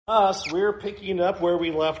We're picking up where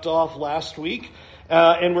we left off last week,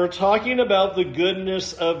 and we're talking about the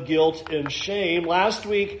goodness of guilt and shame. Last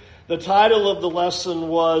week, the title of the lesson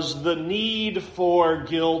was The Need for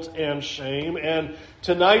Guilt and Shame, and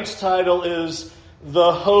tonight's title is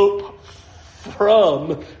The Hope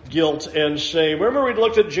from Guilt and Shame. Remember, we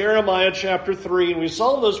looked at Jeremiah chapter 3, and we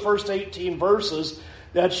saw in those first 18 verses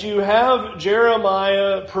that you have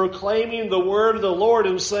Jeremiah proclaiming the word of the Lord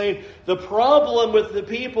and saying the problem with the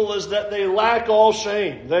people is that they lack all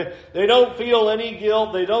shame. They don't feel any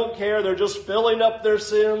guilt. They don't care. They're just filling up their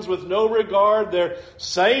sins with no regard. They're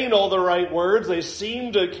saying all the right words. They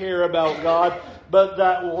seem to care about God. But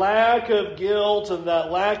that lack of guilt and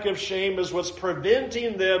that lack of shame is what's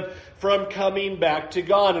preventing them from coming back to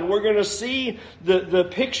God. And we're going to see the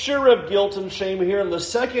picture of guilt and shame here in the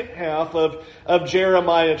second half of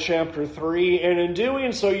Jeremiah chapter 3. And in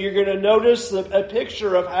doing so, you're going to notice a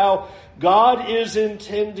picture of how God is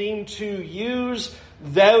intending to use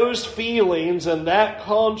those feelings and that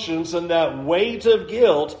conscience and that weight of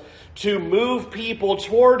guilt to move people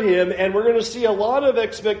toward Him. And we're going to see a lot of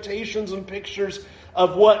expectations and pictures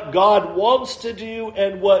of what God wants to do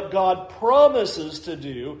and what God promises to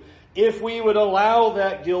do if we would allow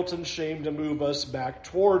that guilt and shame to move us back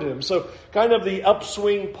toward Him. So kind of the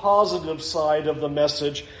upswing positive side of the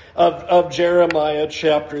message of Jeremiah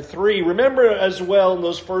chapter 3. Remember as well in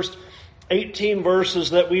those first 18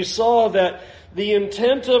 verses that we saw that the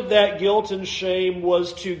intent of that guilt and shame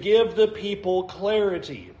was to give the people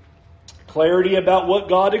clarity. Clarity about what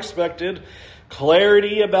God expected.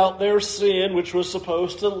 Clarity about their sin, which was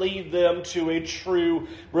supposed to lead them to a true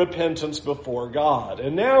repentance before God.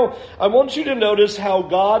 And now I want you to notice how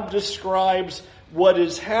God describes what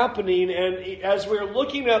is happening. And as we're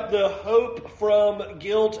looking at the hope from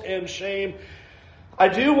guilt and shame, I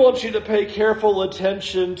do want you to pay careful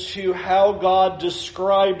attention to how God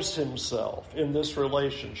describes Himself in this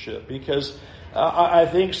relationship, because I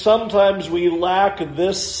think sometimes we lack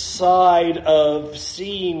this side of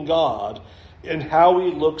seeing God and how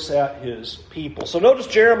He looks at His people. So notice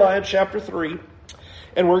Jeremiah chapter 3,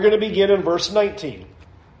 and we're going to begin in verse 19.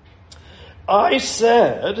 I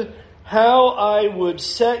said, how I would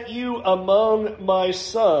set you among my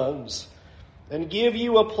sons and give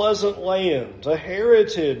you a pleasant land, a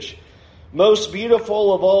heritage most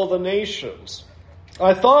beautiful of all the nations.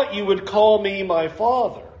 I thought you would call me my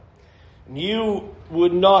father, and you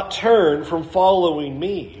would not turn from following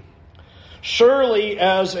me. Surely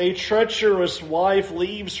as a treacherous wife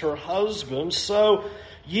leaves her husband, so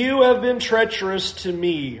you have been treacherous to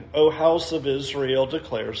me, O house of Israel,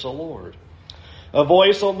 declares the Lord. A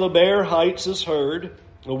voice on the bare heights is heard,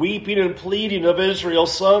 a weeping and pleading of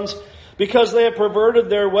Israel's sons, because they have perverted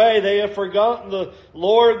their way, they have forgotten the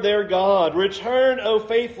Lord their God. Return, O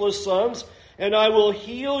faithless sons, and I will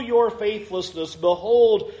heal your faithlessness.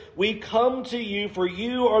 Behold, we come to you, for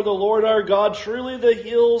you are the Lord our God. Truly the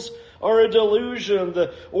hills are a delusion,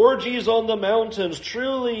 the orgies on the mountains.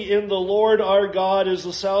 Truly in the Lord our God is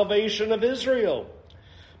the salvation of Israel.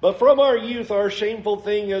 But from our youth our shameful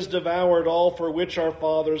thing has devoured all for which our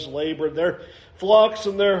fathers labored, their flocks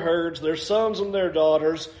and their herds, their sons and their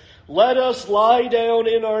daughters. Let us lie down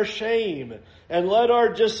in our shame, and let our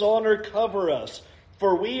dishonor cover us.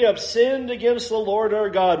 For we have sinned against the Lord our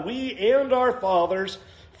God, we and our fathers,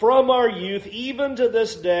 from our youth even to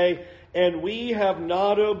this day, and we have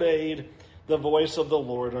not obeyed the voice of the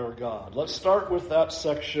Lord our God. Let's start with that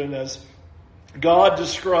section as God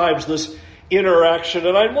describes this interaction.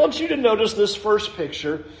 And I want you to notice this first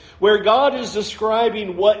picture where God is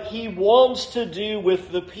describing what He wants to do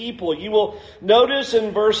with the people. You will notice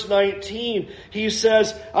in verse 19, He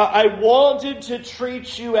says, I wanted to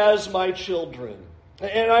treat you as my children.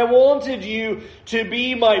 And I wanted you to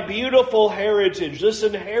be my beautiful heritage, this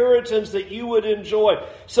inheritance that you would enjoy.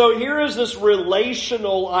 So here is this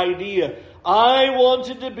relational idea. I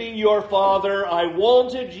wanted to be your father. I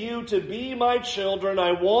wanted you to be my children.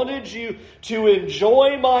 I wanted you to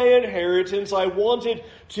enjoy my inheritance. I wanted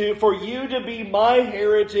for you to be my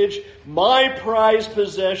heritage, my prized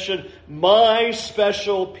possession, my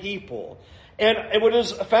special people. And what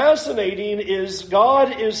is fascinating is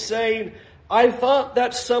God is saying, I thought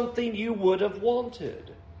that's something you would have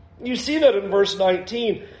wanted. You see that in verse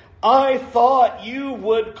 19. I thought you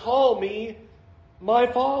would call me my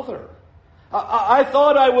father. I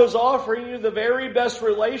thought I was offering you the very best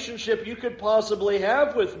relationship you could possibly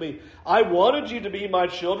have with me. I wanted you to be my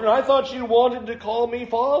children. I thought you wanted to call me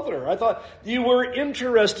father. I thought you were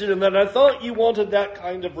interested in that. I thought you wanted that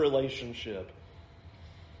kind of relationship.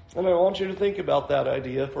 And I want you to think about that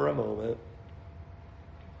idea for a moment.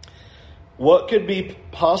 What could be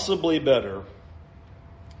possibly better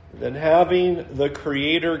than having the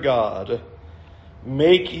Creator God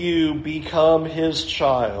make you become His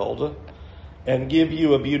child and give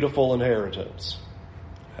you a beautiful inheritance.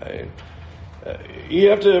 Okay? You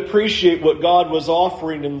have to appreciate what God was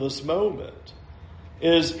offering in this moment.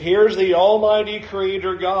 Here's the Almighty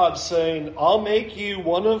Creator God saying, I'll make you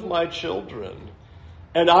one of my children,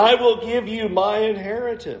 and I will give you my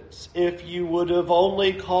inheritance if you would have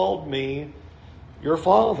only called me your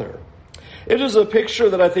Father. It is a picture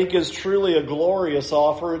that I think is truly a glorious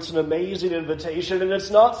offer. It's an amazing invitation, and it's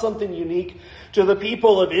not something unique to the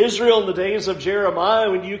people of Israel in the days of Jeremiah.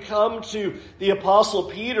 When you come to the Apostle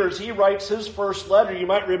Peter, as he writes his first letter, you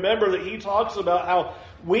might remember that he talks about how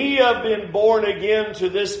we have been born again to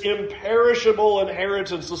this imperishable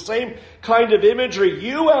inheritance, the same kind of imagery.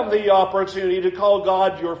 You have the opportunity to call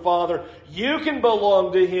God your Father. You can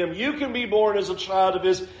belong to Him. You can be born as a child of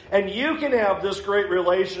His, and you can have this great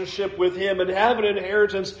relationship with Him and have an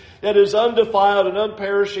inheritance that is undefiled and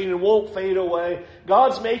unperishing and won't fade away.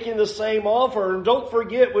 God's making the same offer. And don't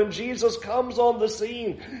forget, when Jesus comes on the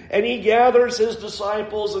scene and He gathers His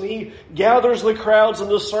disciples and He gathers the crowds in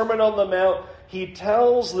the Sermon on the Mount, He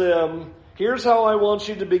tells them, here's how I want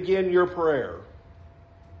you to begin your prayer.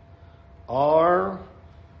 Our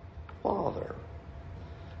Father.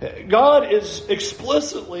 God is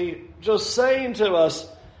explicitly just saying to us,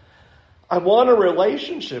 I want a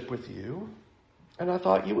relationship with you, and I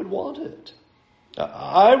thought you would want it.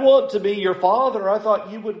 I want to be your Father. I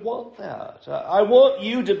thought you would want that. I want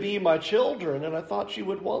you to be my children, and I thought you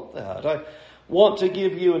would want that. I want to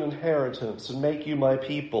give you an inheritance and make you my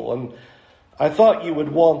people, and I thought you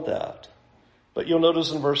would want that. But you'll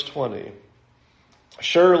notice in verse 20,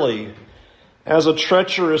 surely, as a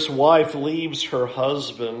treacherous wife leaves her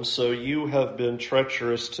husband, so you have been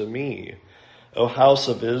treacherous to me, O house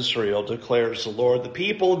of Israel, declares the Lord. The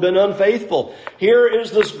people have been unfaithful. Here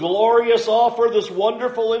is this glorious offer, this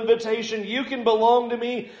wonderful invitation. You can belong to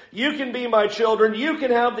me. You can be my children. You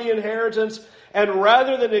can have the inheritance. And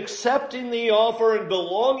rather than accepting the offer and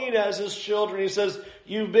belonging as His children, He says,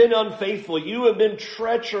 you've been unfaithful. You have been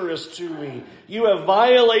treacherous to me. You have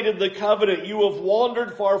violated the covenant. You have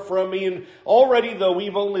wandered far from me. And already, though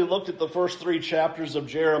we've only looked at the first 3 chapters of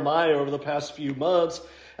Jeremiah over the past few months,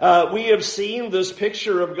 we have seen this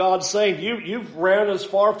picture of God saying, you've ran as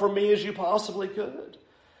far from me as you possibly could.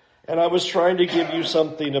 And I was trying to give you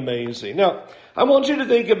something amazing. Now, I want you to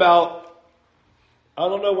think about, I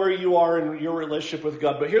don't know where you are in your relationship with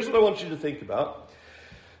God, but here's what I want you to think about.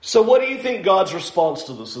 So what do you think God's response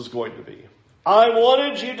to this is going to be? I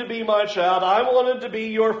wanted you to be my child. I wanted to be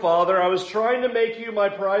your father. I was trying to make you my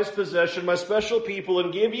prized possession, my special people,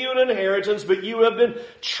 and give you an inheritance, but you have been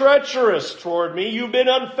treacherous toward me. You've been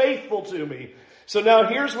unfaithful to me. So now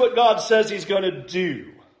here's what God says He's going to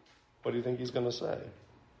do. What do you think He's going to say?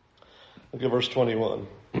 Look at verse 21.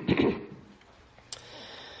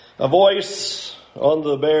 A voice on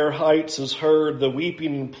the bare heights is heard, the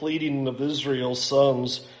weeping and pleading of Israel's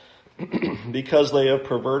sons, because they have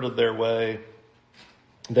perverted their way.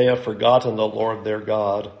 They have forgotten the Lord their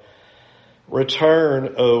God.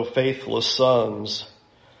 Return, O faithless sons,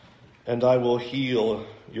 and I will heal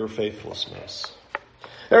your faithlessness.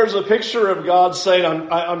 There's a picture of God saying,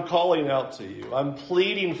 I'm calling out to you. I'm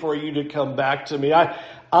pleading for you to come back to me.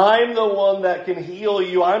 I'm the one that can heal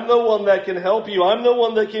you. I'm the one that can help you. I'm the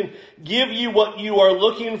one that can give you what you are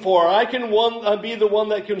looking for. I can be the one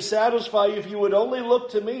that can satisfy you if you would only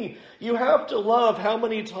look to me. You have to love how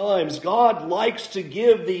many times God likes to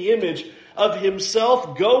give the image of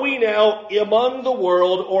Himself going out among the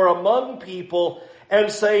world or among people and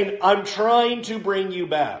saying, I'm trying to bring you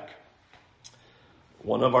back.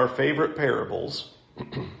 One of our favorite parables,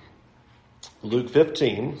 Luke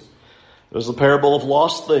 15, is the parable of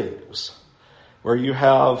lost things, where you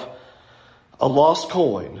have a lost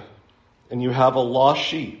coin, and you have a lost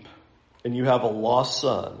sheep, and you have a lost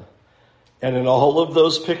son. And in all of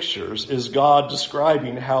those pictures is God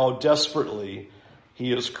describing how desperately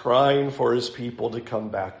He is crying for His people to come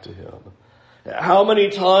back to Him. How many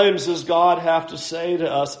times does God have to say to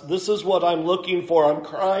us, this is what I'm looking for. I'm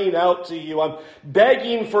crying out to you. I'm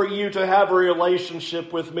begging for you to have a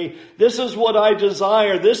relationship with me. This is what I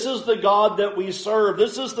desire. This is the God that we serve.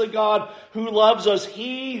 This is the God who loves us.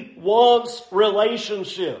 He wants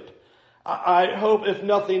relationship. I hope, if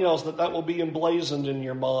nothing else, that will be emblazoned in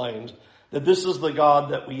your mind, that this is the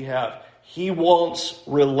God that we have. He wants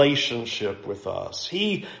relationship with us.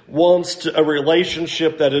 He wants a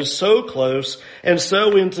relationship that is so close and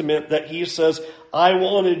so intimate that He says, I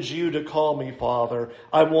wanted you to call me Father.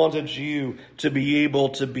 I wanted you to be able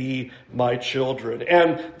to be my children.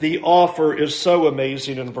 And the offer is so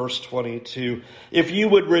amazing in verse 22. If you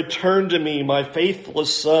would return to me, my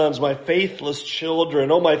faithless sons, my faithless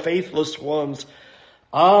children, oh, my faithless ones,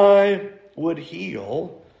 I would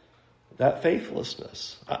heal that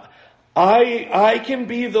faithlessness. I can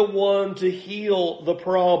be the one to heal the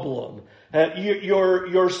problem.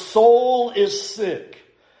 Your soul is sick,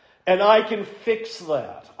 and I can fix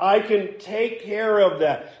that. I can take care of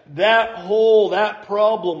that hole, that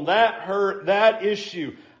problem, that hurt, that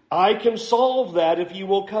issue. I can solve that if you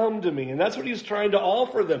will come to me. And that's what he's trying to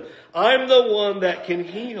offer them. I'm the one that can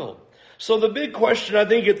heal. So the big question, I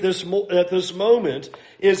think, at this moment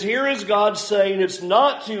is, here is God saying, it's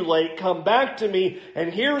not too late. Come back to me,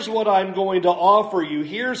 and here's what I'm going to offer you.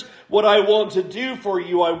 Here's what I want to do for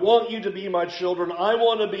you. I want you to be my children. I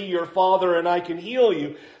want to be your father, and I can heal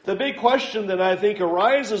you. The big question that I think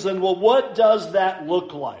arises, and well, what does that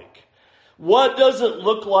look like? What does it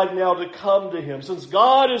look like now to come to him? Since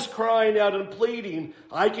God is crying out and pleading,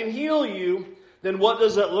 I can heal you, then what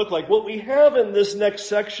does that look like? What we have in this next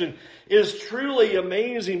section is truly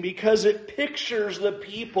amazing because it pictures the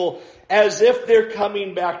people as if they're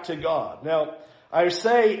coming back to God. Now, I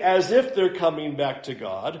say as if they're coming back to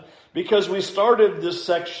God because we started this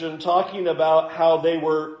section talking about how they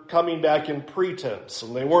were coming back in pretense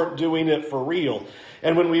and they weren't doing it for real.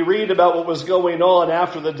 And when we read about what was going on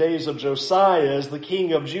after the days of Josiah as the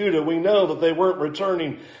king of Judah, we know that they weren't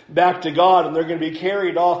returning back to God and they're going to be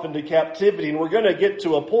carried off into captivity. And we're going to get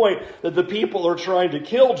to a point that the people are trying to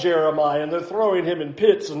kill Jeremiah and they're throwing him in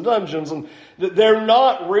pits and dungeons and they're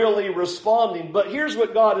not really responding. But here's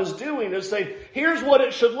what God is doing, is saying, here's what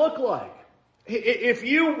it should look like. If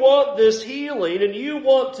you want this healing and you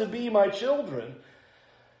want to be my children,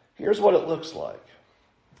 here's what it looks like.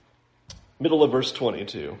 Middle of verse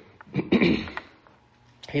 22.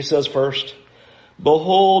 He says first,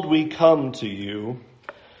 behold, we come to you,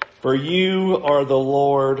 for you are the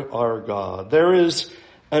Lord our God. There is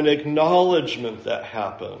an acknowledgement that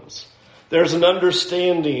happens. There's an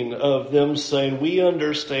understanding of them saying, we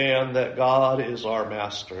understand that God is our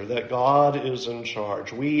master, that God is in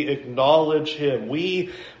charge. We acknowledge him.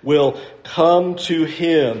 We will come to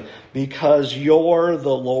him because you're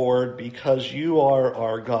the Lord, because you are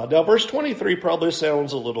our God. Now, verse 23 probably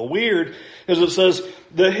sounds a little weird, because it says,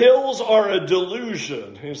 the hills are a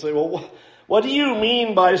delusion. And you say, well, what do you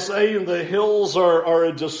mean by saying the hills are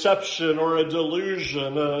a deception or a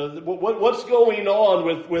delusion? What's going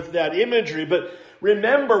on with that imagery? But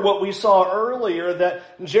remember what we saw earlier,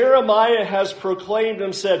 that Jeremiah has proclaimed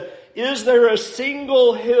and said, is there a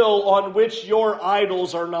single hill on which your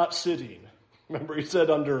idols are not sitting? Remember, he said,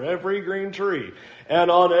 under every green tree and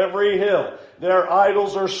on every hill, their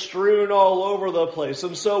idols are strewn all over the place.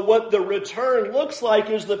 And so what the return looks like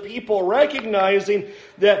is the people recognizing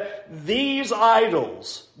that these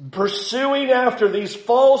idols, pursuing after these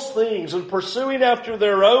false things and pursuing after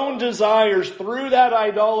their own desires through that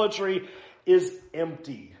idolatry, is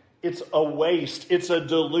empty. It's a waste. It's a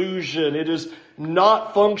delusion. It is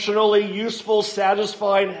not functionally useful,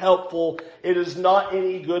 satisfying, helpful. It is not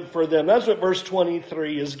any good for them. That's what verse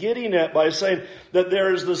 23 is getting at by saying that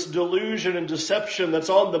there is this delusion and deception that's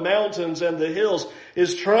on the mountains and the hills,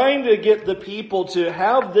 is trying to get the people to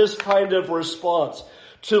have this kind of response,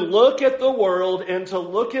 to look at the world and to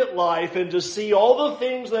look at life and to see all the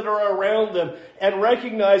things that are around them and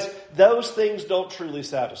recognize those things don't truly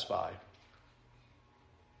satisfy.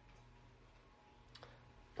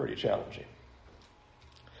 Pretty challenging.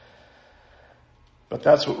 But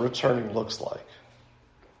that's what returning looks like.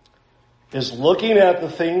 Is looking at the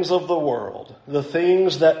things of the world, the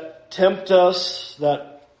things that tempt us,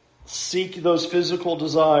 that seek those physical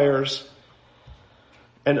desires,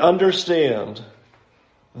 and understand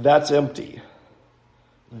that's empty.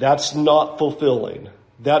 That's not fulfilling.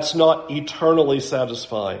 That's not eternally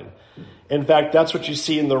satisfying. In fact, that's what you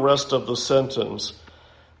see in the rest of the sentence.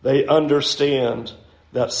 They understand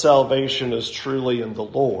that salvation is truly in the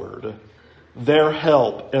Lord. Their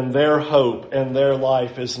help and their hope and their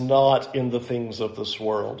life is not in the things of this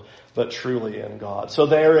world, but truly in God. So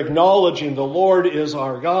they are acknowledging the Lord is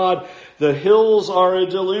our God. The hills are a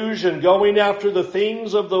delusion. Going after the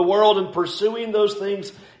things of the world and pursuing those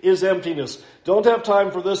things is emptiness. Don't have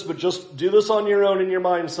time for this, but just do this on your own in your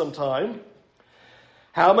mind sometime.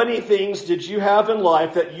 How many things did you have in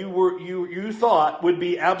life that you thought would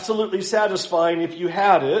be absolutely satisfying if you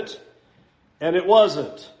had it, and it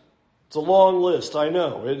wasn't? It's a long list, I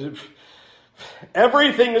know.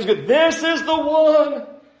 Everything is good. This is the one!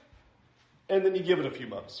 And then you give it a few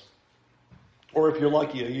months. Or if you're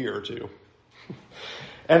lucky, a year or two.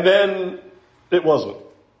 And then it wasn't.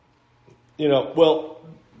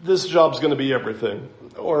 This job's going to be everything,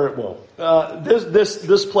 or it won't.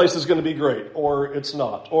 This place is going to be great, or it's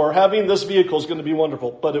not. Or having this vehicle is going to be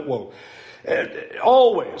wonderful, but it won't.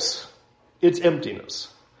 Always, it's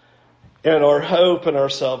emptiness. And our hope and our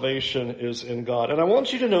salvation is in God. And I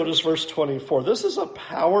want you to notice verse 24. This is a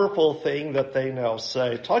powerful thing that they now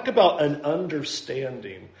say. Talk about an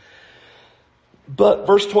understanding. But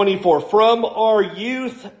verse 24, from our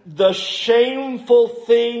youth, the shameful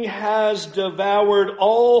thing has devoured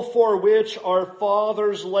all for which our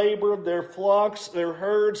fathers labored, their flocks, their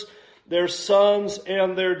herds, their sons,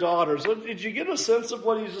 and their daughters. Did you get a sense of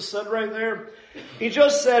what he just said right there? He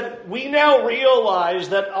just said, we now realize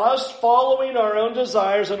that us following our own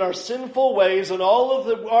desires and our sinful ways and all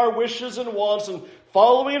of our wishes and wants and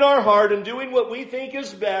following our heart and doing what we think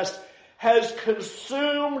is best has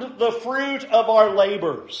consumed the fruit of our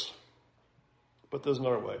labors. But there's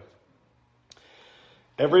another way.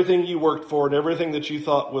 Everything you worked for and everything that you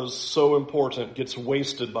thought was so important gets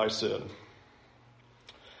wasted by sin.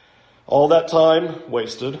 All that time,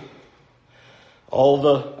 wasted. All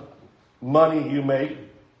the money you make,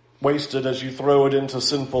 wasted as you throw it into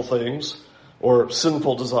sinful things or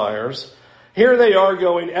sinful desires. Here they are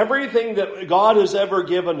going, everything that God has ever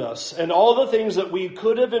given us and all the things that we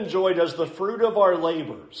could have enjoyed as the fruit of our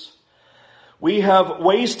labors, we have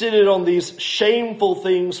wasted it on these shameful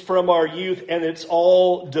things from our youth, and it's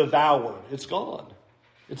all devoured. It's gone.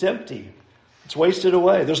 It's empty. It's wasted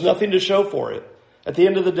away. There's nothing to show for it. At the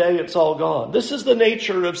end of the day, it's all gone. This is the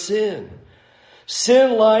nature of sin.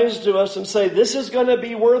 Sin lies to us and say, this is going to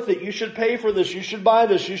be worth it. You should pay for this. You should buy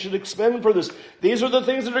this. You should expend for this. These are the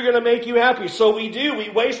things that are going to make you happy. So we do. We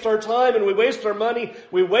waste our time and we waste our money.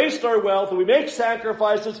 We waste our wealth and we make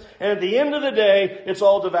sacrifices. And at the end of the day, it's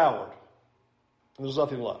all devoured. And there's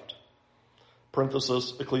nothing left.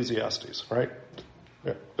 Parenthesis, Ecclesiastes, right?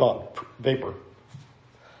 Yeah, gone. Vapor.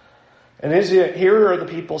 And here are the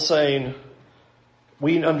people saying,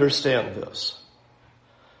 we understand this.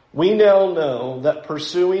 We now know that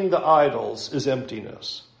pursuing the idols is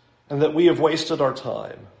emptiness, and that we have wasted our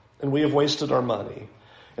time, and we have wasted our money,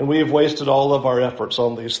 and we have wasted all of our efforts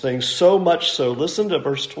on these things. So much so, listen to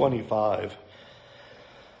verse 25.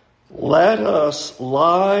 Let us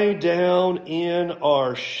lie down in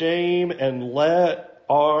our shame and let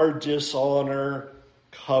our dishonor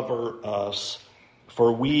cover us,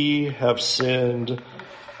 for we have sinned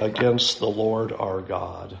against the Lord our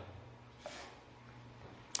God.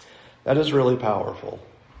 That is really powerful.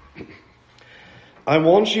 I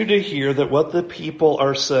want you to hear that what the people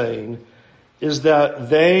are saying is that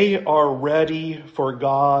they are ready for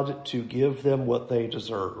God to give them what they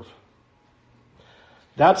deserve.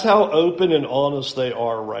 That's how open and honest they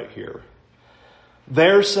are right here.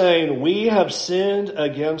 They're saying, we have sinned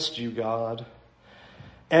against you, God,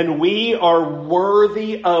 and we are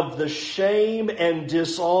worthy of the shame and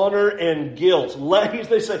dishonor and guilt.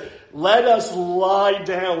 They say, let us lie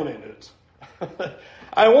down in it.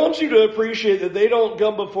 I want you to appreciate that they don't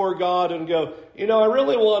come before God and go, I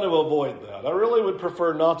really want to avoid that. I really would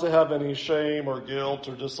prefer not to have any shame or guilt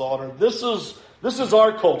or dishonor. This is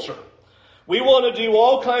our culture. We want to do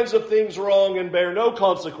all kinds of things wrong and bear no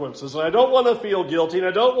consequences. And I don't want to feel guilty, and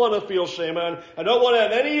I don't want to feel shame, and I don't want to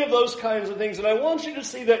have any of those kinds of things. And I want you to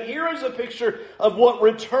see that here is a picture of what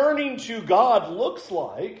returning to God looks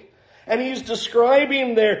like. And he's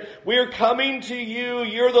describing there, we're coming to you,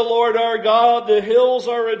 you're the Lord our God, the hills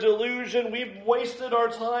are a delusion, we've wasted our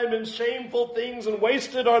time in shameful things and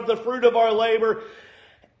wasted the fruit of our labor.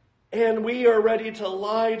 And we are ready to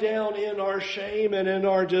lie down in our shame and in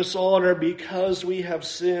our dishonor because we have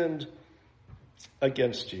sinned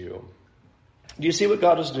against you. Do you see what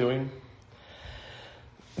God is doing?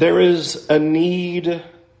 There is a need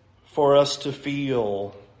for us to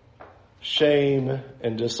feel shame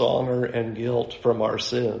and dishonor and guilt from our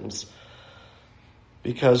sins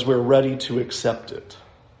because we're ready to accept it.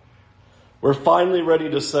 We're finally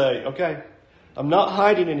ready to say, okay, I'm not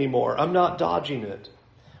hiding anymore. I'm not dodging it.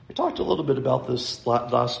 We talked a little bit about this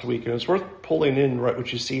last week, and it's worth pulling in right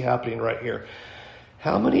what you see happening right here.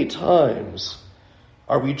 How many times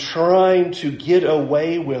are we trying to get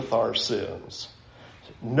away with our sins?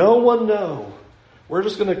 No one know. We're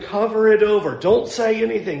just going to cover it over. Don't say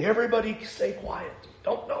anything. Everybody stay quiet.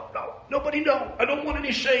 No. Nobody know. I don't want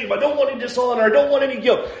any shame. I don't want any dishonor. I don't want any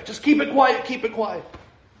guilt. Just keep it quiet. Keep it quiet.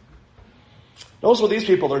 Notice what these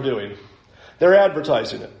people are doing. They're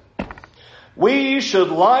advertising it. We should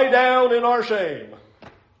lie down in our shame.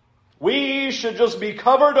 We should just be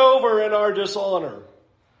covered over in our dishonor.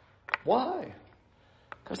 Why?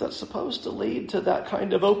 Because that's supposed to lead to that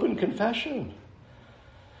kind of open confession.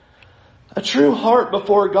 A true heart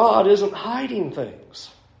before God isn't hiding things.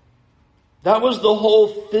 That was the whole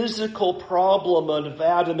physical problem of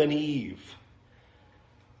Adam and Eve.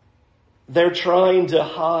 They're trying to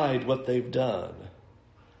hide what they've done.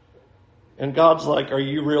 And God's like, are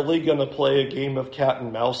you really going to play a game of cat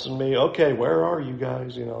and mouse and me? Okay, where are you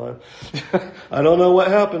guys? I don't know what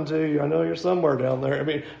happened to you. I know you're somewhere down there. I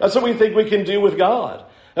mean, that's what we think we can do with God.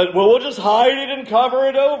 We'll just hide it and cover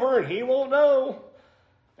it over and He won't know.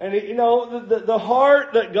 And the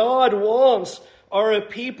heart that God wants are a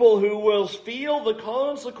people who will feel the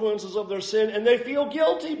consequences of their sin and they feel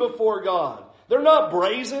guilty before God. They're not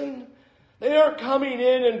brazen. They aren't coming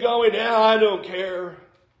in and going, I don't care.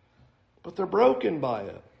 But they're broken by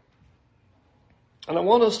it. And I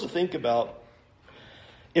want us to think about,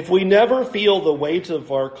 if we never feel the weight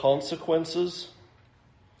of our consequences,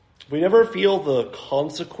 if we never feel the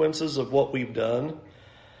consequences of what we've done,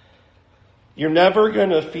 you're never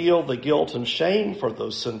going to feel the guilt and shame for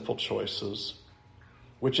those sinful choices,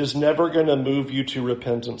 which is never going to move you to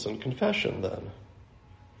repentance and confession then.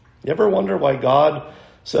 You ever wonder why God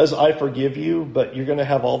says, I forgive you, but you're going to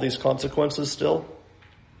have all these consequences still?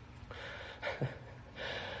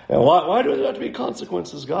 And why do there have to be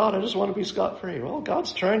consequences, God? I just want to be scot-free. Well,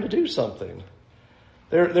 God's trying to do something.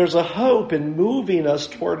 There's a hope in moving us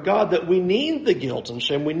toward God that we need the guilt and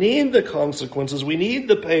shame. We need the consequences. We need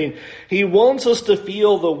the pain. He wants us to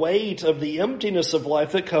feel the weight of the emptiness of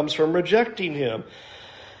life that comes from rejecting Him.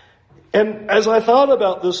 And as I thought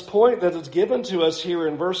about this point that is given to us here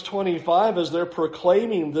in verse 25, as they're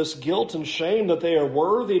proclaiming this guilt and shame that they are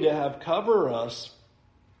worthy to have cover us,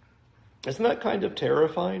 isn't that kind of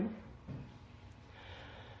terrifying?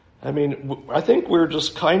 I mean, I think we're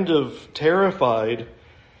just kind of terrified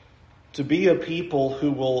to be a people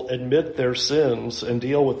who will admit their sins and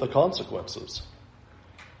deal with the consequences.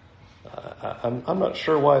 I'm not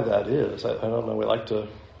sure why that is. I don't know. We like to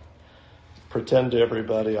pretend to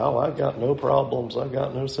everybody, I've got no problems, I've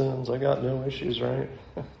got no sins, I got no issues, right?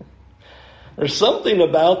 There's something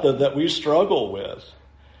about that we struggle with.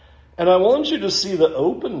 And I want you to see the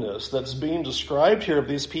openness that's being described here of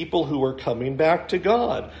these people who are coming back to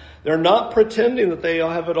God. They're not pretending that they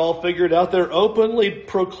have it all figured out. They're openly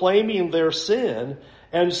proclaiming their sin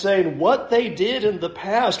and saying what they did in the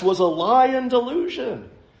past was a lie and delusion.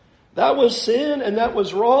 That was sin and that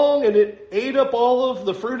was wrong and it ate up all of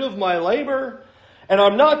the fruit of my labor. And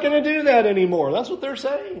I'm not going to do that anymore. That's what they're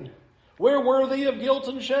saying. We're worthy of guilt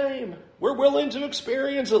and shame. We're willing to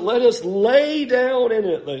experience it. Let us lay down in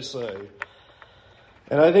it, they say.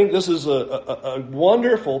 And I think this is a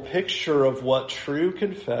wonderful picture of what true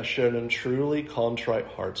confession and truly contrite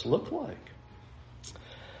hearts look like.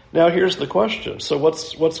 Now here's the question. So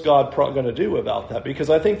what's God going to do about that?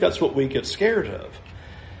 Because I think that's what we get scared of.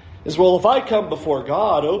 Is, well, if I come before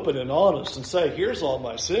God open and honest and say, here's all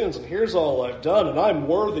my sins and here's all I've done and I'm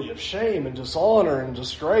worthy of shame and dishonor and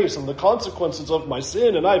disgrace and the consequences of my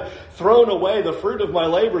sin and I've thrown away the fruit of my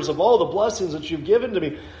labors of all the blessings that you've given to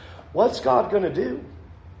me, what's God going to do?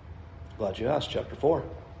 Glad you asked. Chapter 4.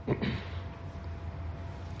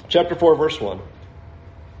 Chapter 4, verse 1.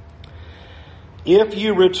 If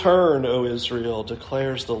you return, O Israel,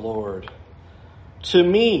 declares the Lord, to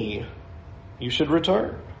me you should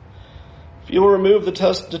return. If you will remove the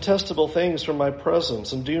detestable things from my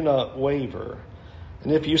presence and do not waver,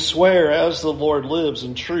 and if you swear as the Lord lives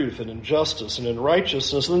in truth and in justice and in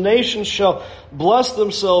righteousness, the nations shall bless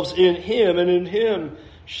themselves in Him, and in Him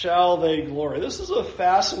shall they glory. This is a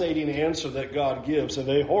fascinating answer that God gives, and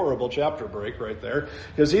a horrible chapter break right there,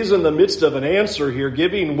 because He's in the midst of an answer here,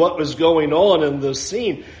 giving what was going on in this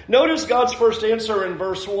scene. Notice God's first answer in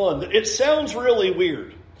verse 1. It sounds really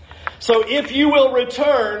weird. So if you will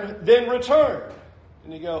return, then return.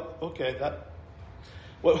 And you go, okay,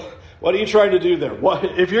 what are you trying to do there?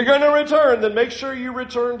 If you're going to return, then make sure you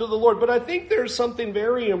return to the Lord. But I think there's something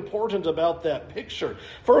very important about that picture.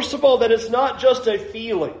 First of all, that it's not just a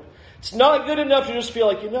feeling. It's not good enough to just feel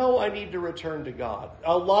like, I need to return to God.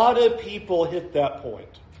 A lot of people hit that point.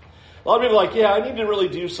 A lot of people are like, I need to really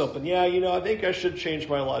do something. I think I should change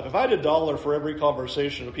my life. If I had $1 for every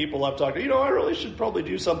conversation of people I've talked to, I really should probably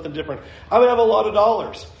do something different. I would have a lot of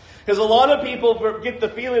dollars. Because a lot of people get the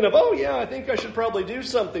feeling of, I think I should probably do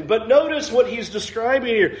something. But notice what he's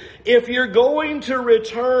describing here. If you're going to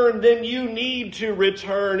return, then you need to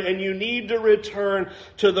return, and you need to return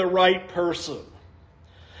to the right person.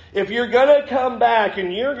 If you're going to come back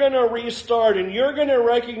and you're going to restart and you're going to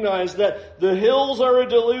recognize that the hills are a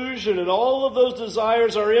delusion and all of those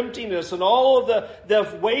desires are emptiness and all of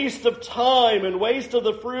the waste of time and waste of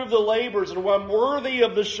the fruit of the labors and I'm worthy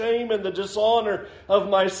of the shame and the dishonor of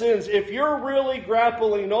my sins, if you're really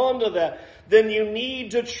grappling onto that, then you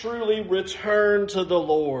need to truly return to the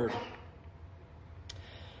Lord.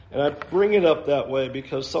 And I bring it up that way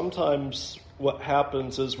because sometimes what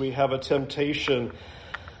happens is we have a temptation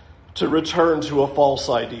to return to a false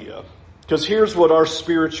idea. Because here's what our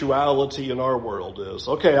spirituality in our world is.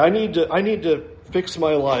 Okay, I need to fix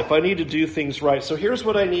my life. I need to do things right. So here's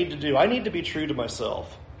what I need to do. I need to be true to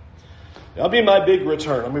myself. That'll be my big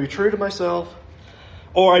return. I'm going to be true to myself.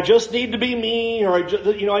 Or I just need to be me. Or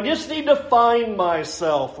I just need to find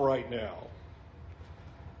myself right now.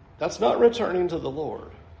 That's not returning to the Lord.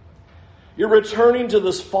 You're returning to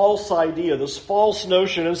this false idea, this false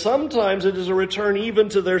notion, and sometimes it is a return even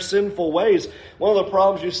to their sinful ways. One of the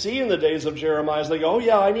problems you see in the days of Jeremiah is they go, oh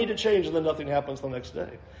yeah, I need to change, and then nothing happens the next day.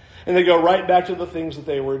 And they go right back to the things that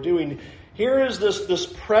they were doing. Here is this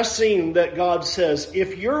pressing that God says,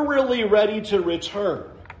 if you're really ready to return,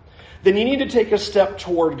 then you need to take a step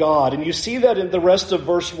toward God. And you see that in the rest of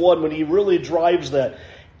verse 1 when he really drives that.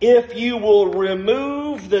 If you will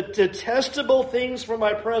remove the detestable things from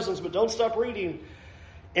my presence, but don't stop reading,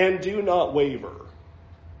 and do not waver.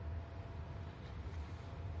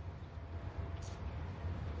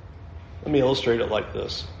 Let me illustrate it like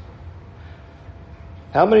this.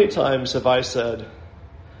 How many times have I said,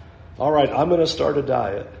 all right, I'm going to start a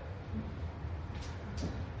diet.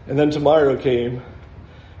 And then tomorrow came,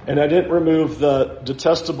 and I didn't remove the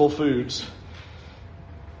detestable foods,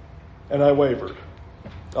 and I wavered.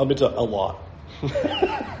 I'll admit a lot.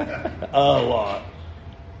 A lot.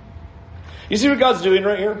 You see what God's doing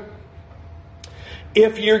right here?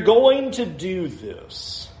 If you're going to do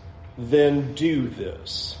this, then do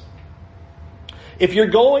this. If you're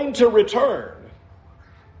going to return,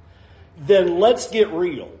 then let's get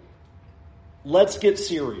real. Let's get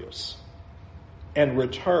serious and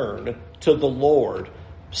return to the Lord.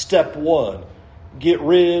 Step 1, get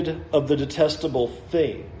rid of the detestable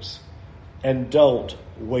things and don't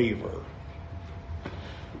waver.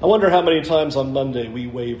 I wonder how many times on Monday we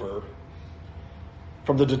waver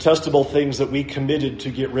from the detestable things that we committed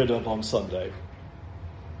to get rid of on Sunday.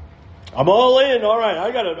 I'm all in. All right,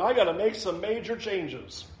 I gotta make some major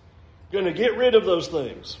changes. Going to get rid of those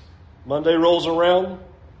things. Monday rolls around,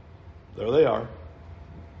 there they are.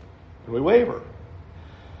 And we waver.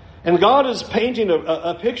 And God is painting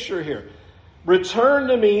a picture here. Return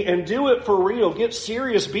to me and do it for real. Get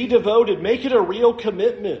serious. Be devoted. Make it a real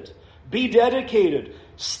commitment. Be dedicated.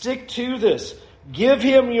 Stick to this. Give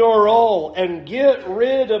him your all and get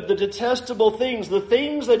rid of the detestable things, the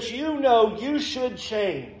things that you know you should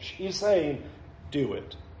change. He's saying, do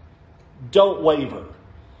it. Don't waver.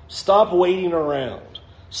 Stop waiting around.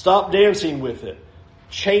 Stop dancing with it.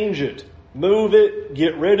 Change it. Move it.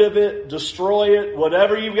 Get rid of it. Destroy it.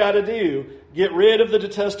 Whatever you've got to do. Get rid of the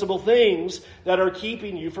detestable things that are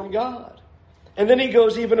keeping you from God. And then he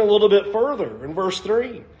goes even a little bit further in verse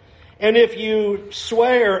 3. And if you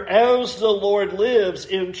swear as the Lord lives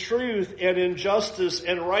in truth and in justice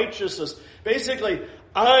and righteousness. Basically,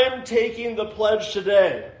 I'm taking the pledge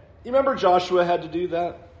today. You remember Joshua had to do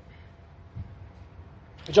that?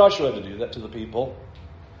 Joshua had to do that to the people.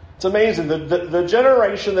 It's amazing. The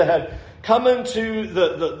generation that had come into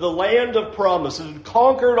the land of promise and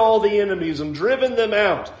conquered all the enemies and driven them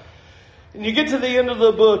out. And you get to the end of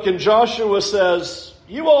the book and Joshua says,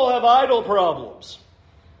 you all have idol problems.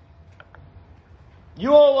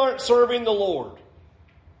 You all aren't serving the Lord.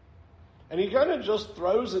 And he kind of just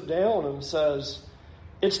throws it down and says,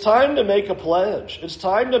 it's time to make a pledge. It's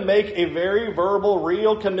time to make a very verbal,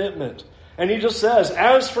 real commitment. And he just says,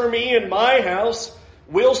 as for me and my house,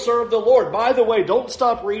 we'll serve the Lord. By the way, don't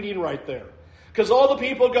stop reading right there. Because all the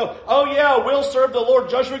people go, oh yeah, we'll serve the Lord.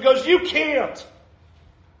 Joshua goes, you can't.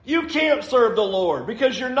 You can't serve the Lord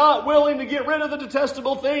because you're not willing to get rid of the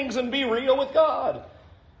detestable things and be real with God.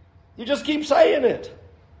 You just keep saying it.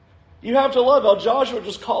 You have to love how Joshua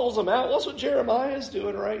just calls them out. That's what Jeremiah is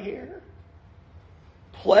doing right here.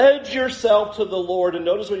 Pledge yourself to the Lord. And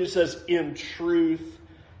notice what he says, in truth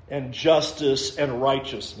and justice and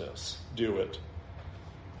righteousness. Do it.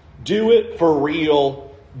 Do it for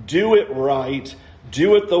real. Do it right.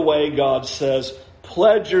 Do it the way God says.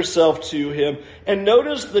 Pledge yourself to him. And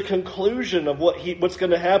notice the conclusion of what's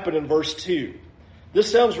going to happen in verse 2. This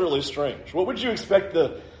sounds really strange. What would you expect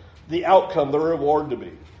the outcome, the reward to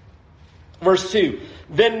be? Verse 2.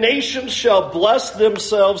 Then nations shall bless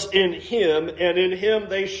themselves in him, and in him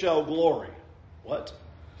they shall glory. What?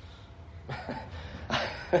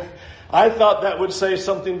 I thought that would say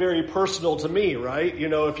something very personal to me, right? You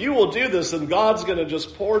know, if you will do this, then God's going to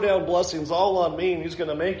just pour down blessings all on me, and He's going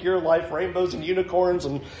to make your life rainbows and unicorns,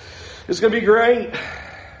 and it's going to be great.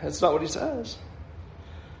 That's not what He says.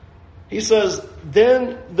 He says,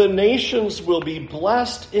 then the nations will be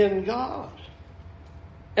blessed in God,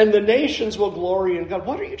 and the nations will glory in God.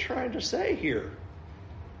 What are you trying to say here?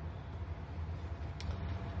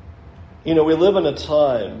 You know, we live in a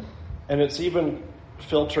time, and it's even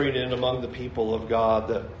filtering in among the people of God,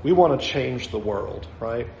 that we want to change the world,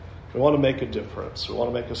 right? We want to make a difference. We want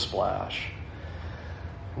to make a splash.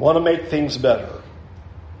 We want to make things better.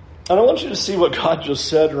 And I want you to see what God just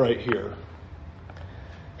said right here.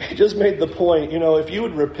 He just made the point, you know, if you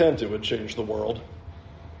would repent, it would change the world.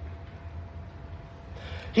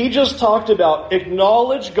 He just talked about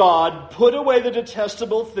acknowledge God, put away the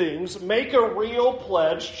detestable things, make a real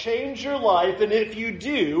pledge, change your life, and if you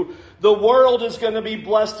do, the world is going to be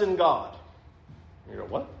blessed in God. You go,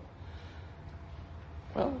 what?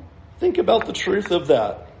 Well, think about the truth of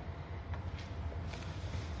that.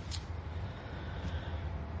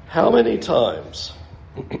 How many times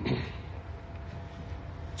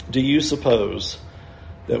do you suppose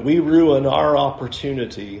that we ruin our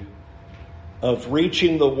opportunity of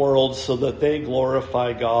reaching the world so that they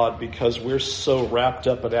glorify God because we're so wrapped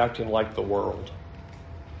up in acting like the world?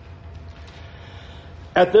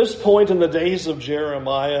 At this point in the days of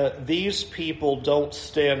Jeremiah, these people don't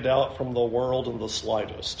stand out from the world in the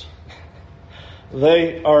slightest.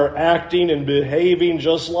 They are acting and behaving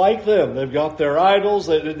just like them. They've got their idols.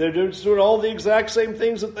 They're doing all the exact same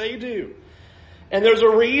things that they do. And there's a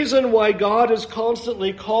reason why God is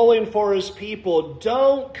constantly calling for His people.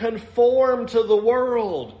 Don't conform to the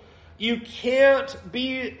world. You can't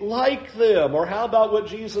be like them. Or how about what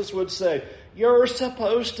Jesus would say? You're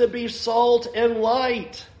supposed to be salt and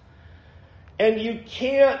light. And you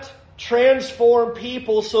can't transform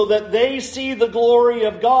people so that they see the glory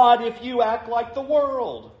of God if you act like the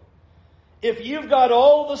world. If you've got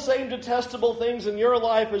all the same detestable things in your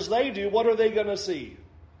life as they do, what are they going to see?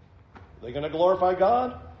 Are they going to glorify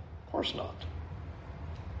God? Of course not.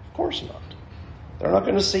 Of course not. They're not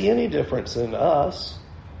going to see any difference in us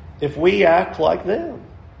if we act like them.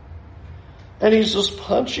 And He's just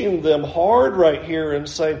punching them hard right here and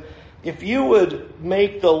saying, if you would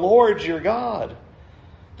make the Lord your God,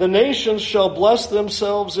 the nations shall bless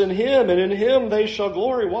themselves in Him, and in Him they shall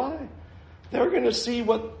glory. Why? They're going to see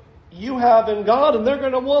what you have in God, and they're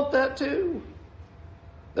going to want that too.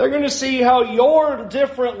 They're going to see how your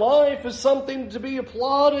different life is something to be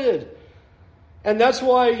applauded. And that's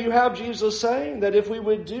why you have Jesus saying that if we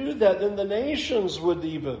would do that, then the nations would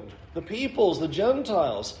even, the peoples, the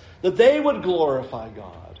Gentiles, that they would glorify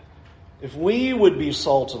God. If we would be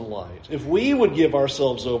salt and light, if we would give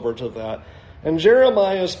ourselves over to that. And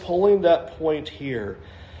Jeremiah is pulling that point here,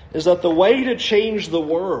 is that the way to change the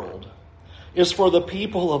world is for the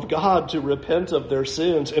people of God to repent of their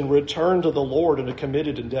sins and return to the Lord in a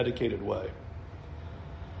committed and dedicated way.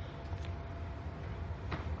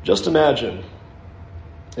 Just imagine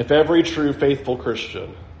if every true faithful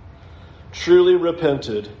Christian truly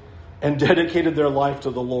repented and dedicated their life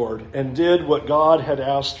to the Lord and did what God had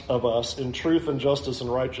asked of us in truth and justice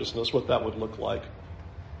and righteousness, what that would look like.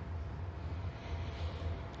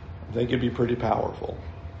 I think it'd be pretty powerful.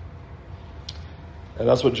 And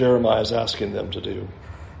that's what Jeremiah is asking them to do.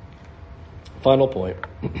 Final point.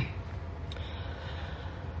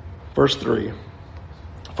 Verse 3.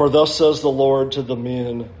 For thus says the Lord to the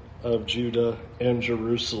men of Judah and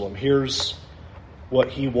Jerusalem. Here's what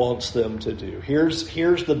He wants them to do. Here's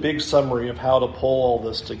the big summary of how to pull all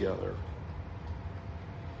this together.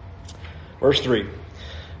 Verse 3.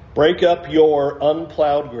 Break up your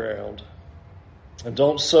unplowed ground, and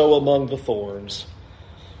don't sow among the thorns.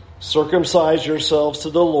 Circumcise yourselves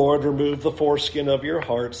to the Lord, remove the foreskin of your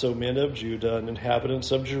hearts, O men of Judah and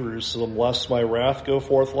inhabitants of Jerusalem, lest my wrath go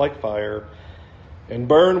forth like fire, and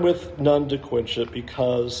burn with none to quench it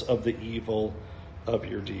because of the evil of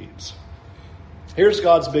your deeds. Here's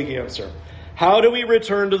God's big answer. How do we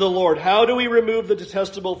return to the Lord? How do we remove the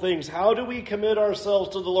detestable things? How do we commit ourselves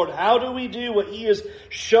to the Lord? How do we do what He is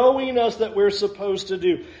showing us that we're supposed to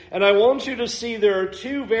do? And I want you to see there are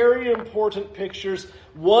two very important pictures.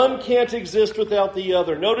 One can't exist without the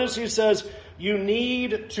other. Notice He says, you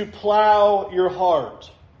need to plow your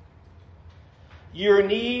heart. You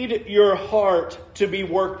need your heart to be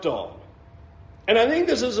worked on. And I think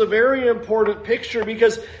this is a very important picture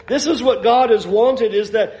because this is what God has wanted,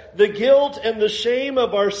 is that the guilt and the shame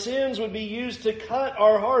of our sins would be used to cut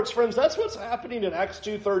our hearts. Friends, that's what's happening in Acts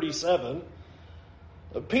 2:37.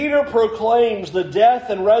 Peter proclaims the death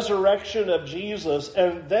and resurrection of Jesus,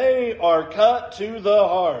 and they are cut to the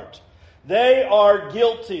heart. They are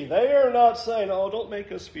guilty. They are not saying, oh, don't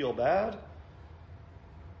make us feel bad.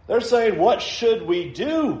 They're saying, what should we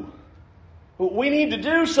do? We need to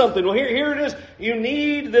do something. Well, here it is. You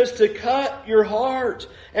need this to cut your heart.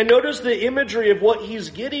 And notice the imagery of what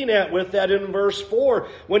he's getting at with that in verse 4,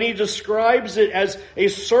 when he describes it as a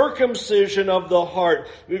circumcision of the heart.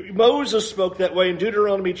 Moses spoke that way in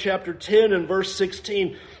Deuteronomy chapter 10 and verse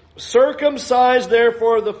 16. Circumcise,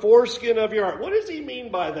 therefore, the foreskin of your heart. What does he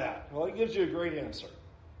mean by that? Well, he gives you a great answer.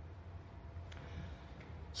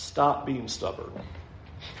 Stop being stubborn.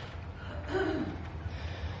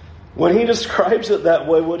 When he describes it that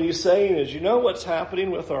way, what he's saying is, you know what's happening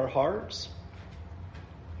with our hearts?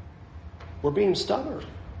 We're being stubborn.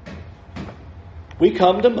 We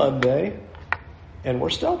come to Monday, and we're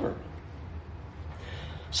stubborn.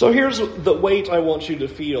 So here's the weight I want you to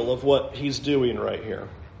feel of what he's doing right here.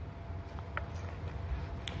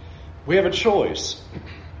 We have a choice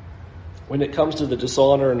when it comes to the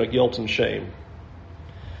dishonor and the guilt and shame.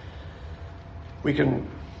 We can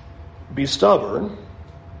be stubborn,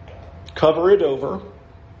 cover it over,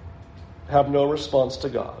 have no response to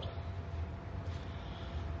God.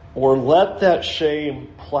 Or let that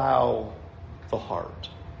shame plow the heart.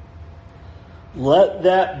 Let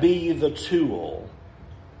that be the tool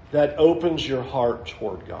that opens your heart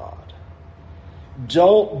toward God.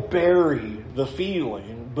 Don't bury the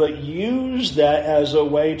feeling, but use that as a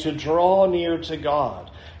way to draw near to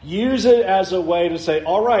God. Use it as a way to say,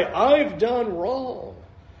 all right, I've done wrong.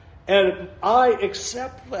 And I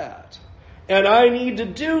accept that. And I need to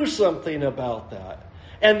do something about that.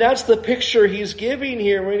 And that's the picture he's giving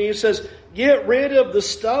here when he says, get rid of the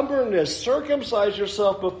stubbornness. Circumcise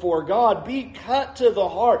yourself before God. Be cut to the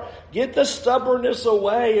heart. Get the stubbornness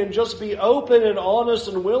away and just be open and honest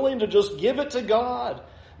and willing to just give it to God.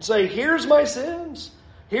 And say, here's my sins.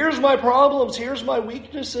 Here's my problems. Here's my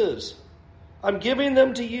weaknesses. I'm giving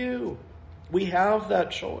them to you. We have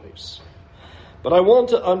that choice. But I want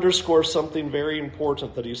to underscore something very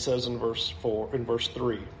important that he says in verse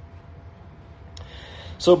 3.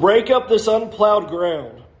 So break up this unplowed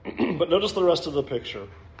ground. But notice the rest of the picture.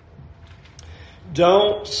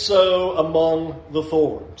 Don't sow among the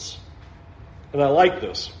thorns. And I like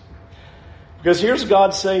this. Because here's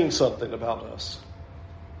God saying something about us.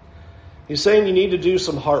 He's saying you need to do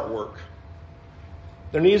some heart work.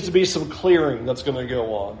 There needs to be some clearing that's going to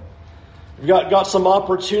go on. We've got some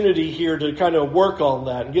opportunity here to kind of work on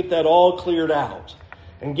that and get that all cleared out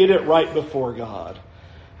and get it right before God.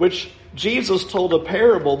 Which Jesus told a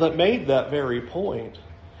parable that made that very point.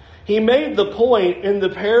 He made the point in the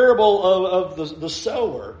parable of the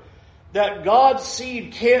sower that God's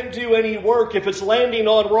seed can't do any work if it's landing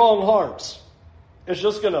on wrong hearts. It's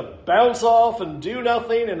just going to bounce off and do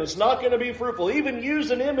nothing, and it's not going to be fruitful. He even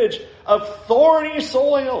used an image of thorny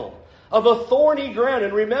soil, of a thorny ground.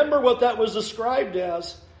 And remember what that was described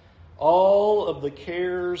as. All of the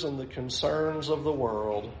cares and the concerns of the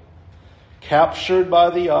world, captured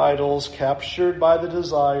by the idols, captured by the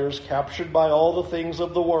desires, captured by all the things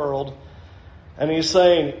of the world. And he's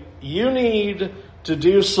saying, you need to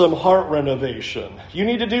do some heart renovation. You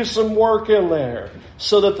need to do some work in there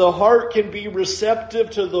so that the heart can be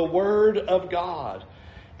receptive to the Word of God.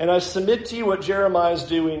 And I submit to you what Jeremiah is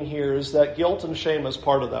doing here is that guilt and shame is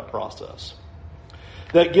part of that process.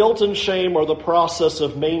 That guilt and shame are the process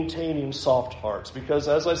of maintaining soft hearts. Because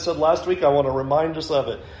as I said last week, I want to remind us of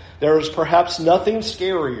it. There is perhaps nothing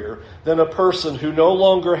scarier than a person who no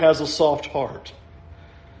longer has a soft heart.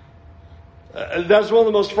 That's one of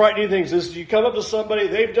the most frightening things is you come up to somebody,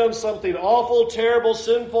 they've done something awful, terrible,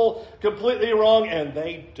 sinful, completely wrong, and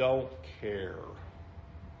they don't care.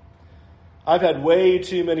 I've had way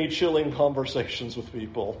too many chilling conversations with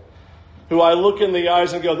people who I look in the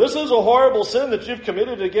eyes and go, this is a horrible sin that you've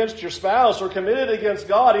committed against your spouse or committed against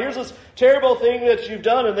God. Here's this terrible thing that you've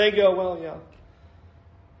done. And they go, well, yeah.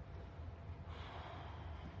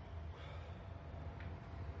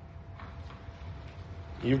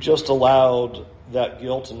 You've just allowed that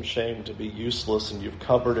guilt and shame to be useless and you've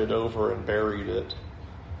covered it over and buried it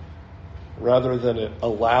rather than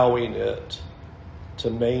allowing it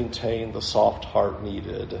to maintain the soft heart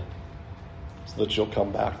needed so that you'll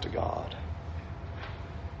come back to God.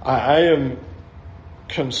 I am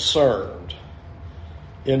concerned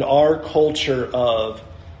in our culture of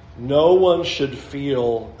no one should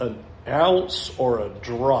feel an ounce or a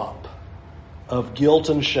drop of guilt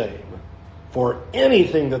and shame for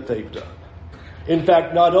anything that they've done. In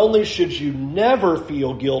fact, not only should you never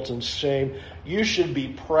feel guilt and shame, you should be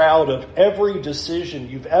proud of every decision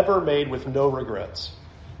you've ever made with no regrets.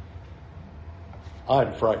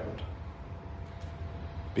 I'm frightened.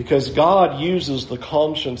 Because God uses the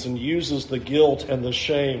conscience and uses the guilt and the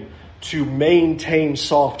shame to maintain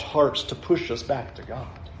soft hearts, to push us back to God.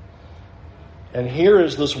 And here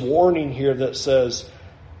is this warning here that says,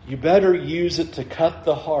 you better use it to cut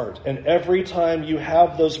the heart. And every time you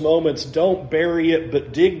have those moments, don't bury it,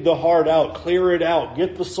 but dig the heart out, clear it out,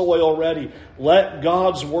 get the soil ready. Let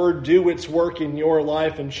God's word do its work in your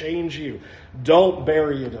life and change you. Don't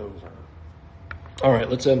bury it over. All right,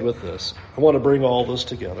 let's end with this. I want to bring all this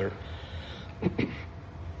together.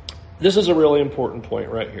 This is a really important point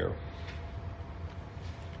right here.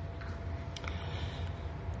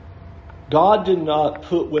 God did not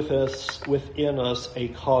put within us a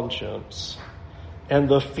conscience and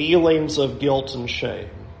the feelings of guilt and shame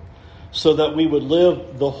so that we would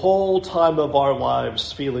live the whole time of our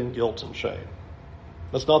lives feeling guilt and shame.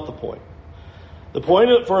 That's not the point. The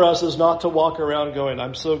point for us is not to walk around going,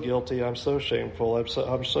 I'm so guilty, I'm so shameful,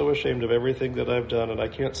 I'm so ashamed of everything that I've done, and I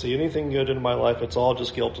can't see anything good in my life. It's all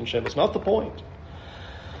just guilt and shame. That's not the point.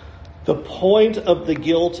 The point of the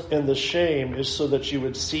guilt and the shame is so that you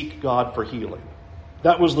would seek God for healing.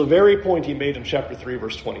 That was the very point he made in chapter 3,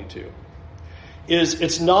 verse 22.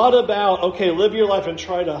 It's not about, okay, live your life and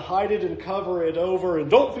try to hide it and cover it over and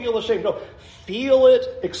don't feel ashamed. No, feel it,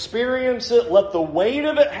 experience it, let the weight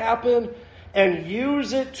of it happen, and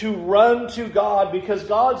use it to run to God, because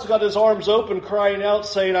God's got his arms open crying out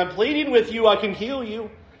saying, I'm pleading with you, I can heal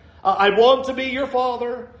you. I want to be your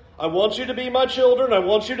father. I want you to be my children. I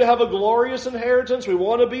want you to have a glorious inheritance. We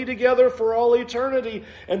want to be together for all eternity.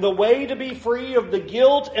 And the way to be free of the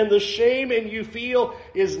guilt and the shame and you feel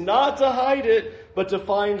is not to hide it, but to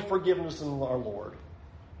find forgiveness in our Lord.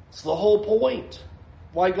 It's the whole point.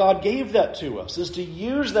 Why God gave that to us is to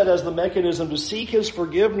use that as the mechanism to seek his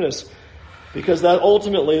forgiveness. Because that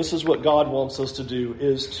ultimately, this is what God wants us to do,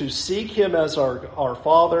 is to seek him as our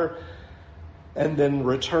Father and then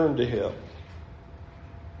return to him.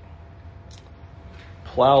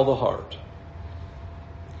 Plow the heart.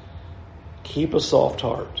 Keep a soft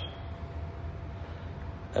heart.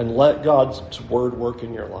 And let God's word work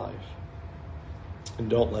in your life. And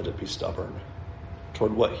don't let it be stubborn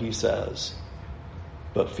toward what he says.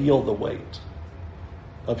 But feel the weight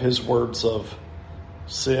of his words of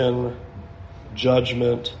sin,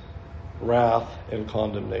 judgment, wrath, and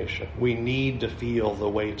condemnation. We need to feel the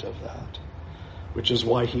weight of that. Which is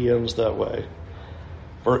why he ends that way.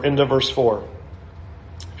 End of verse 4.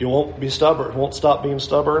 If you won't be stubborn, won't stop being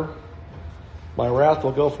stubborn, my wrath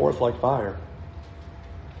will go forth like fire.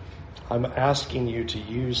 I'm asking you to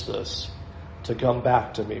use this to come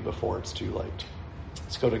back to me before it's too late.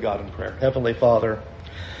 Let's go to God in prayer. Heavenly Father,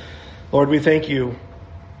 Lord, we thank you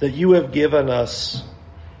that you have given us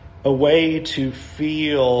a way to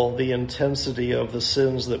feel the intensity of the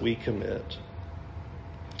sins that we commit.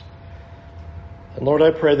 And Lord,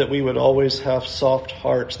 I pray that we would always have soft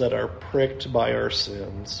hearts that are pricked by our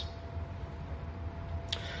sins.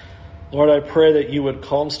 Lord, I pray that you would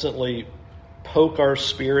constantly poke our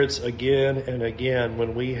spirits again and again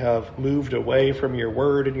when we have moved away from your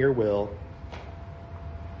word and your will.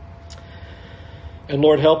 And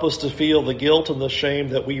Lord, help us to feel the guilt and the shame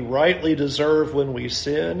that we rightly deserve when we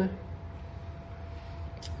sin.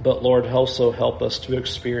 But Lord, also help us to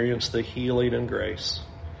experience the healing and grace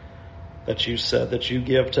that you said that you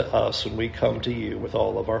give to us when we come to you with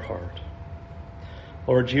all of our heart.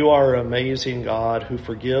 Lord, you are an amazing God who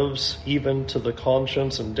forgives even to the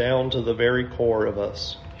conscience and down to the very core of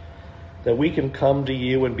us, that we can come to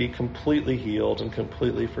you and be completely healed and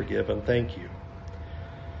completely forgiven. Thank you.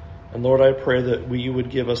 And Lord, I pray that you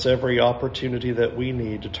would give us every opportunity that we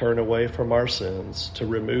need to turn away from our sins, to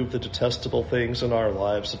remove the detestable things in our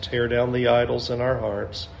lives, to tear down the idols in our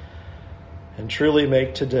hearts, and truly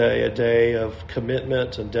make today a day of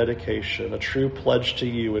commitment and dedication, a true pledge to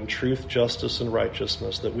you in truth, justice, and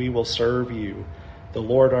righteousness, that we will serve you, the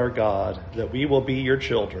Lord our God, that we will be your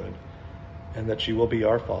children, and that you will be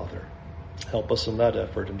our Father. Help us in that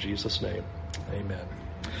effort in Jesus' name. Amen.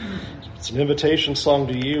 It's an invitation song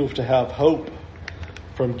to you to have hope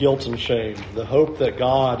from guilt and shame, the hope that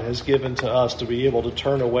God has given to us to be able to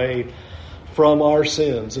turn away from our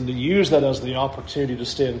sins and to use that as the opportunity to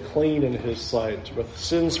stand clean in his sight, with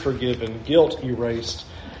sins forgiven, guilt erased,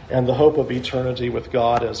 and the hope of eternity with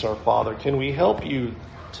God as our Father. Can we help you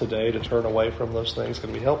today to turn away from those things?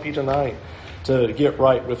 Can we help you tonight to get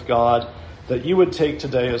right with God? That you would take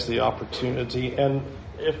today as the opportunity, and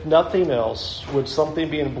if nothing else, would something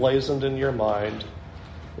be emblazoned in your mind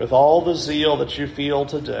with all the zeal that you feel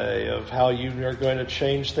today of how you are going to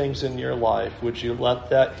change things in your life? Would you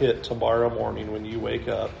let that hit tomorrow morning when you wake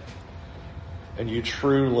up and you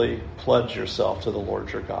truly pledge yourself to the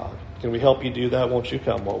Lord your God. Can we help you do that? Won't you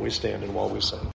come while we stand and while we sing?